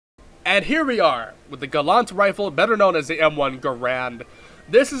And here we are with the Galant Rifle, better known as the M1 Garand.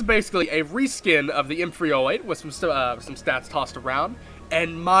 This is basically a reskin of the M308 with some stats tossed around.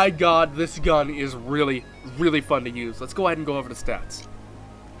 And my god, this gun is really, really fun to use. Let's go ahead and go over the stats.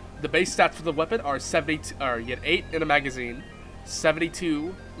 The base stats for the weapon are 72, you get 8 in a magazine,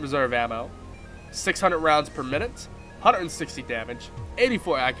 72 reserve ammo, 600 rounds per minute, 160 damage,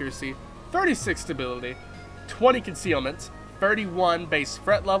 84 accuracy, 36 stability, 20 concealment, 31 base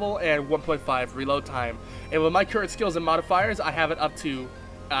threat level, and 1.5 reload time. And with my current skills and modifiers, I have it up to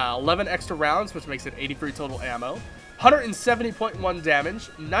 11 extra rounds, which makes it 83 total ammo, 170.1 damage,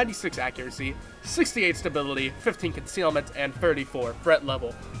 96 accuracy, 68 stability, 15 concealment, and 34 threat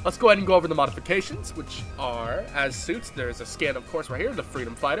level. Let's go ahead and go over the modifications, which are as suits. There's a skin, of course, right here, the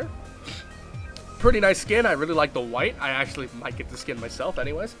Freedom Fighter. Pretty nice skin. I really like the white. I actually might get the skin myself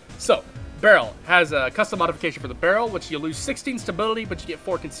anyways. So, barrel has a custom modification for the barrel, which you lose 16 stability, but you get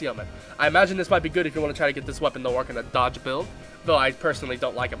 4 concealment. I imagine this might be good if you want to try to get this weapon to work in a dodge build, though I personally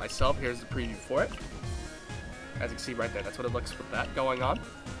don't like it myself. Here's the preview for it. As you can see right there, that's what it looks with that going on.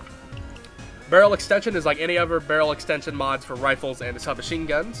 Barrel extension is like any other barrel extension mods for rifles and submachine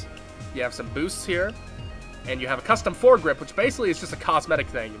guns. You have some boosts here, and you have a custom foregrip, which basically is just a cosmetic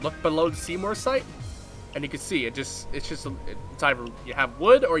thing. You look below the Seymour sight, and you can see it's either you have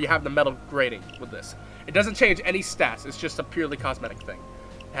wood or you have the metal grating with this. It doesn't change any stats. It's just a purely cosmetic thing.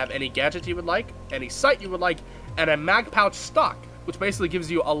 Have any gadget you would like, any sight you would like, and a mag pouch stock, which basically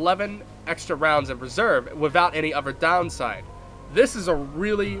gives you 11 extra rounds in reserve without any other downside. This is a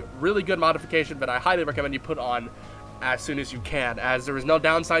really, really good modification that I highly recommend you put on as soon as you can, as there is no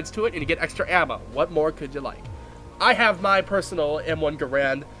downsides to it, and you get extra ammo. What more could you like? I have my personal M1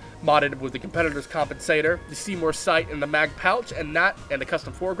 Garand modded with the competitor's compensator, the Seymour sight, and the mag pouch, and the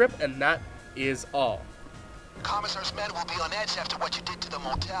custom foregrip, and that is all. Commissar's men will be on edge after what you did to the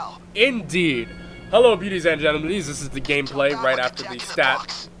motel. Indeed. Hello, beauties and gentlemen. This is the gameplay right after the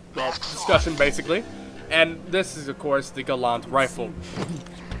stat discussion, basically. And this is, of course, the Galant Rifle.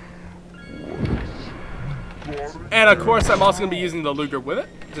 And, of course, I'm also going to be using the Luger with it,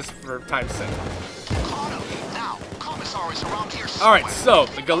 just for time's sake. Alright, so,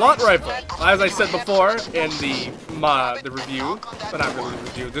 the Galant Rifle, as I said before in the review, but not really the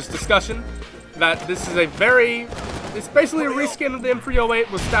review, this discussion, that this is it's basically a reskin of the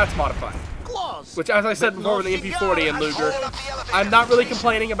M308 with stats modified. Which, as I said before with the MP40 and Luger, I'm not really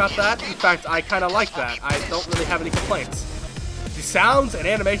complaining about that. In fact, I kind of like that. I don't really have any complaints. The sounds and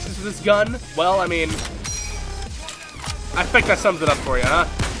animations of this gun, well, I mean, I think that sums it up for you, huh?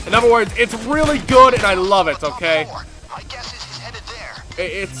 In other words, it's really good and I love it, okay?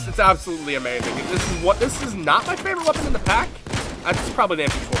 It's absolutely amazing. This is not my favorite weapon in the pack. It's probably the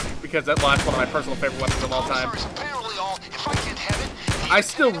MP40, because that's one of my personal favorite weapons of all time. I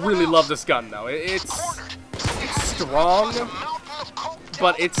still really love this gun, though. It's strong,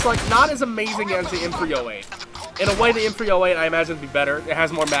 but it's like not as amazing as the M308. In a way, the M308 I imagine would be better. It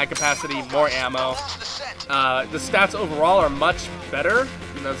has more mag capacity, more ammo. The stats overall are much better.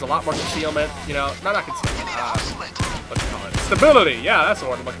 You know, there's a lot more concealment. You know, not concealment. What do you call it? Stability. Yeah, that's the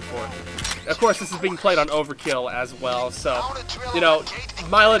word I'm looking for. Of course, this is being played on Overkill as well, so, you know,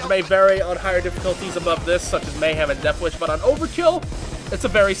 mileage may vary on higher difficulties above this, such as Mayhem and Death Wish, but on Overkill, it's a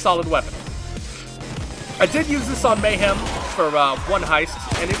very solid weapon. I did use this on Mayhem for one heist,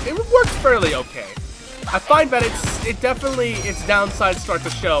 and it works fairly okay. I find that its downsides start to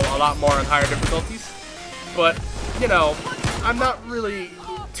show a lot more on higher difficulties, but, you know, I'm not really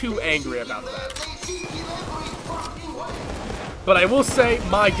too angry about that. But I will say,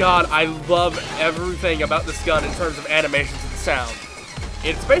 my god, I love everything about this gun in terms of animations and sound.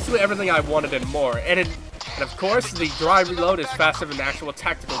 It's basically everything I wanted and more. And of course, the dry reload is faster than the actual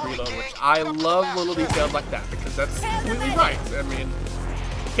tactical reload, which I love little details like that, because that's completely right. I mean,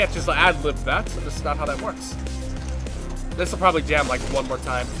 you can't just ad-lib that, so this is not how that works. This will probably jam like one more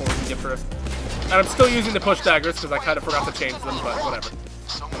time before we can get through. And I'm still using the push daggers, because I kind of forgot to change them, but whatever.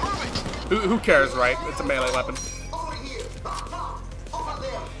 Who cares, right? It's a melee weapon.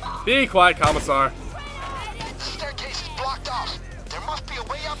 Be quiet, Commissar. The staircase is blocked off. There must be a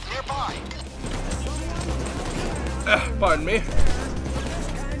way up nearby. Pardon me.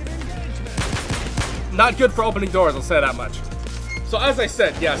 Not good for opening doors, I'll say that much. So as I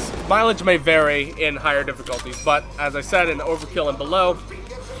said, yes, mileage may vary in higher difficulties, but as I said in Overkill and below,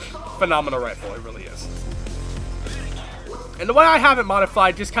 phenomenal rifle, it really is. And the way I have it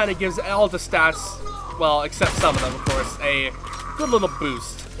modified just kind of gives all the stats, well, except some of them, of course, a good little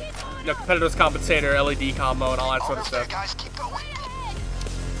boost. You know, competitor's compensator, LED combo, and all that sort of stuff.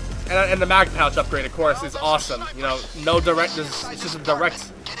 And the mag pouch upgrade, of course, is awesome. You know, no direct, it's just a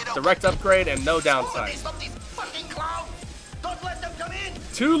direct direct upgrade and no downside.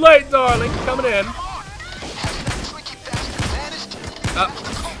 Too late, darling. Coming in.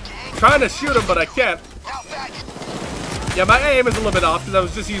 Trying to shoot him, but I can't. Yeah, my aim is a little bit off because I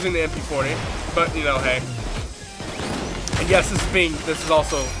was just using the MP40. But you know, hey. And yes, this is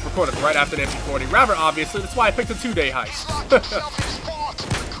also recorded right after the MP40. Rather obviously, that's why I picked a 2-day heist.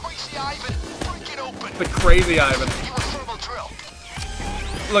 The crazy Ivan.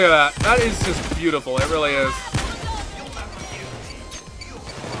 Look at that. That is just beautiful. It really is.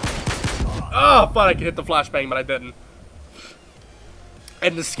 Oh, I thought I could hit the flashbang, but I didn't.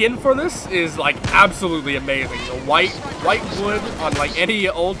 And the skin for this is like absolutely amazing. The white wood on like any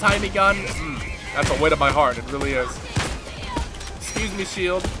old-timey gun. That's a weight of my heart. It really is. Excuse me,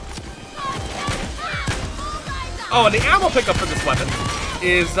 shield. Oh, and the ammo pickup for this weapon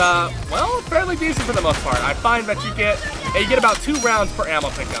is, well, fairly decent for the most part. I find that you get about 2 rounds per ammo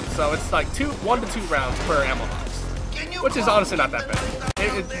pickup. So it's like 1 to 2 rounds per ammo box, which is honestly not that bad.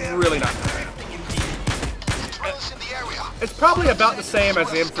 It's really not that bad. It's probably about the same as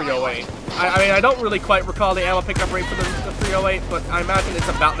the M308. I mean, I don't really quite recall the ammo pickup rate for the 308, but I imagine it's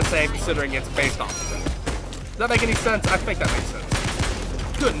about the same considering it's based off of it. Does that make any sense? I think that makes sense.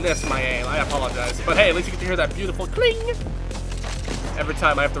 Goodness, my aim. I apologize. But hey, at least you get to hear that beautiful cling every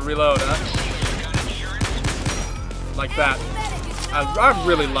time I have to reload, huh? Like that. I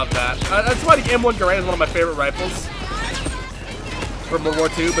really love that. That's why the M1 Garand is one of my favorite rifles from World War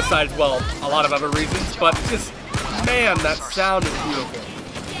II, besides, well, a lot of other reasons. But just, man, that sound is beautiful.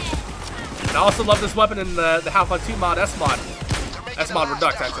 And I also love this weapon in the Half-Life 2 mod, S-Mod. S-Mod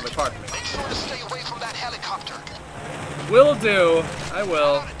Redux, actually, pardon me. Will do. I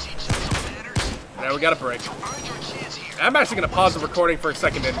will. There, we got a break. I'm actually going to pause the recording for a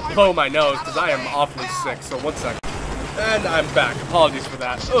second and blow my nose, because I am awfully sick, so 1 second. And I'm back. Apologies for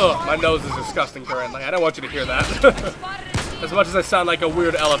that. Ugh, my nose is disgusting currently. I don't want you to hear that. As much as I sound like a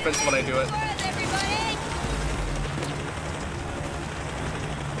weird elephant when I do it.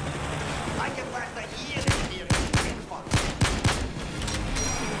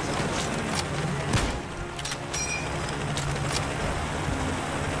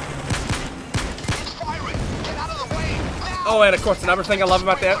 Oh, and of course, another thing I love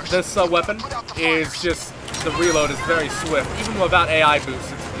about this weapon is just the reload is very swift. Even without AI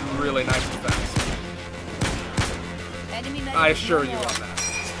boost, it's really nice and fast. I assure you on that.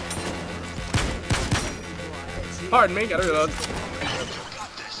 Pardon me, gotta reload.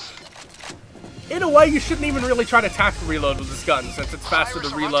 In a way, you shouldn't even really try to tactical reload with this gun, since it's faster to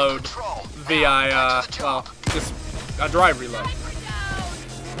reload via, well, just a drive reload.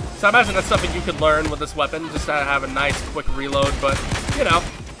 So I imagine that's something you could learn with this weapon, just to have a nice, quick reload, but, you know,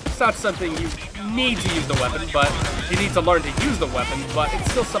 it's not something you need to use the weapon, but you need to learn to use the weapon, but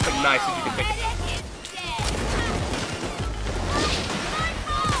it's still something nice that you can think about.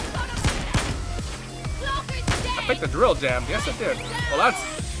 I think the drill jammed. Yes, it did. Well,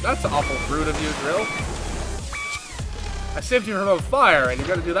 that's awful rude of you, drill. I saved you from a fire, and you're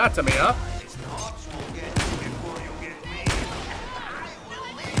gonna do that to me, huh?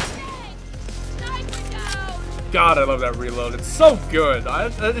 God, I love that reload. It's so good.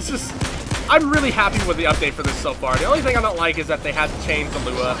 It's just, I'm really happy with the update for this so far. The only thing I don't like is that they had to change the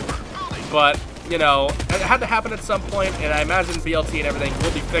Lua, but you know, it had to happen at some point, and I imagine BLT and everything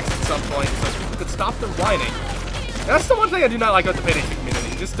will be fixed at some point, so people could stop their whining. That's the one thing I do not like about the Payday 2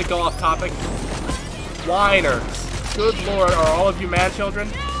 community. Just to go off topic, whiners. Good lord, are all of you mad children?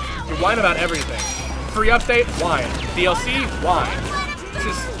 You whine about everything. Free update, whine. DLC, whine.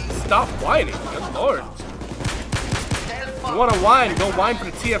 Just stop whining. Good lord. If you want to whine, go whine for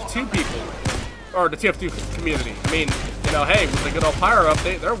the TF2 people. Or the TF2 community. I mean, you know, hey, with the good old Pyro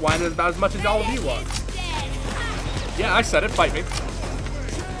update, they're whining about as much as all of you are. Yeah, I said it. Fight me.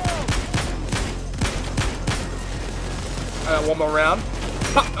 One more round.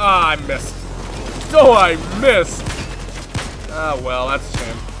 Ah, I missed. Oh, I missed. Ah, well, that's a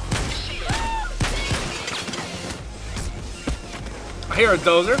shame. I hear a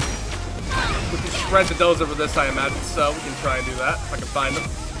dozer. We can shred the dozer with this, I imagine, so we can try and do that if I can find them.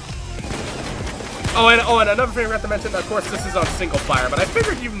 Oh, and another thing I forgot to mention, of course, this is on single fire, but I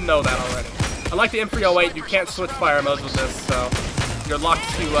figured you know that already. Unlike the M308, you can't switch fire modes with this, so you're locked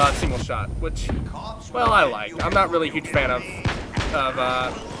to single shot, which, well, I like. I'm not really a huge fan of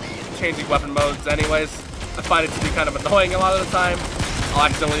changing weapon modes anyways. I find it to be kind of annoying a lot of the time. I'll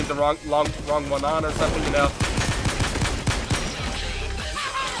accidentally leave the wrong one on or something, you know.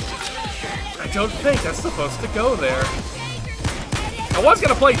 I don't think that's supposed to go there. I was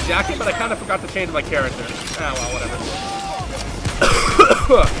gonna play Jackie, but I kind of forgot to change my character. Ah, well,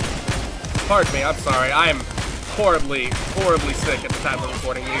 whatever. pardon me, I'm sorry. I am horribly, horribly sick at the time of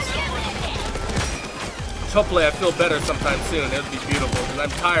recording these. Hopefully I feel better sometime soon. It would be beautiful, because I'm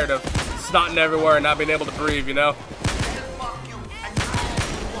tired of snotting everywhere and not being able to breathe, you know?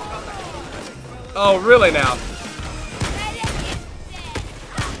 Oh, really now?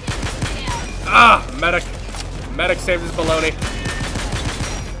 Ah, medic. Medic saved his baloney.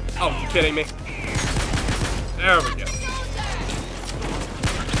 Oh, you kidding me? There we go.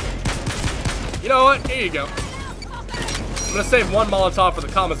 You know what? Here you go. I'm gonna save one Molotov for the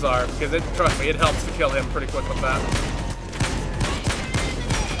Commissar, because trust me, it helps to kill him pretty quick with that.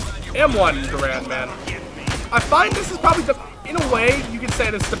 M1 Garand, man. I find this is probably the, in a way, you could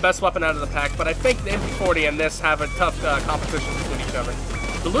say this is the best weapon out of the pack, but I think the MP40 and this have a tough competition between each other.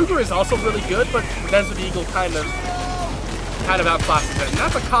 The Luger is also really good, but Desert Eagle kind of outclasses it, and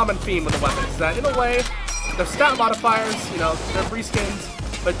that's a common theme with the weapons, that in a way, the stat modifiers, you know, they're reskins,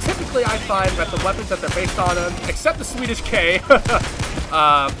 but typically I find that the weapons that they're based on, except the Swedish K, except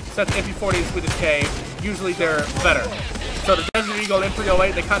the MP40 and Swedish K, usually they're better. So the Desert Eagle and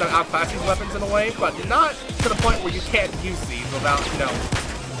M308, they kind of outclass these weapons in a way, but not to the point where you can't use these without, you know,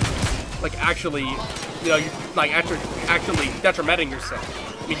 like actually, you know, like actually detrimenting yourself.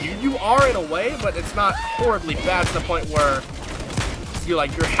 I mean, you are in a way, but it's not horribly bad to the point where you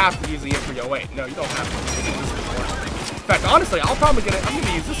have to use the M308. No, you don't have to. You can use this more. In fact, honestly, I'm gonna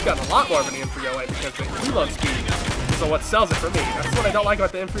use this gun a lot more than the M308 because the reload speed is what sells it for me. That's what I don't like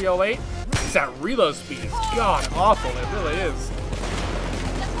about the M308. Is that reload speed is god awful. It really is.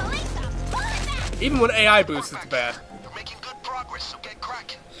 Even when AI boosts, it's bad. You're making good progress, so get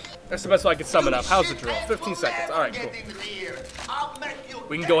cracking. That's the best way I can sum it up. How's the drill? 15 seconds. Alright, cool.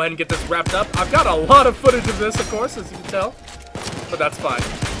 We can go ahead and get this wrapped up. I've got a lot of footage of this, of course, as you can tell. But that's fine.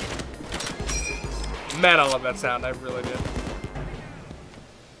 Man, I love that sound. I really do.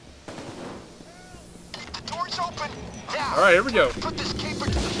 The door's open. Now, alright, here we go. put this caper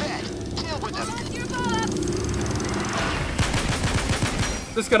to the bed. Deal with him.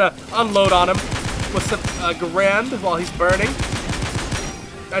 Just gonna unload on him with some Garand while he's burning.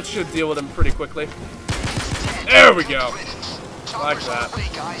 That should deal with him pretty quickly. There we go. Like that.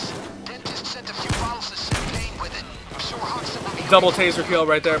 Double taser kill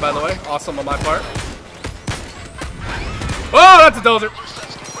right there, by the way. Awesome on my part. Oh, that's a dozer.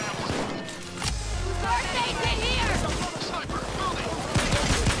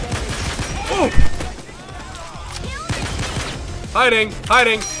 Ooh. Hiding,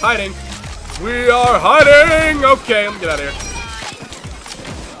 hiding, hiding. We are hiding. Okay, let me get out of here.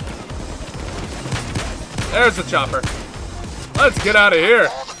 There's the chopper. Let's get out of here.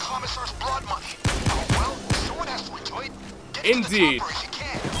 Indeed.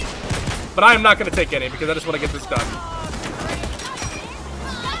 But I am not going to take any because I just want to get this done.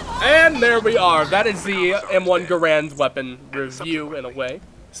 And there we are. That is the M1 Garand weapon review in a way.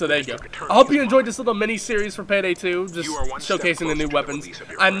 So there you go. I hope you enjoyed this little mini-series for Payday 2, just showcasing the new weapons.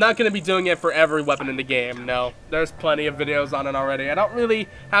 I'm not going to be doing it for every weapon in the game, no. There's plenty of videos on it already. I don't really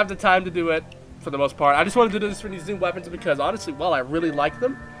have the time to do it for the most part. I just wanted to do this for these new weapons because honestly, well, I really like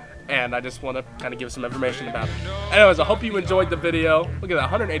them. And I just want to kind of give some information about it. Anyways, I hope you enjoyed the video. Look at that,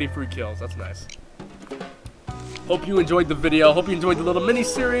 183 kills. That's nice. Hope you enjoyed the video. Hope you enjoyed the little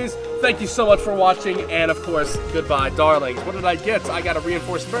mini-series. Thank you so much for watching. And, of course, goodbye, darlings. What did I get? I got a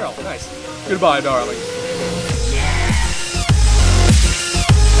reinforced barrel. Nice. Goodbye, darlings.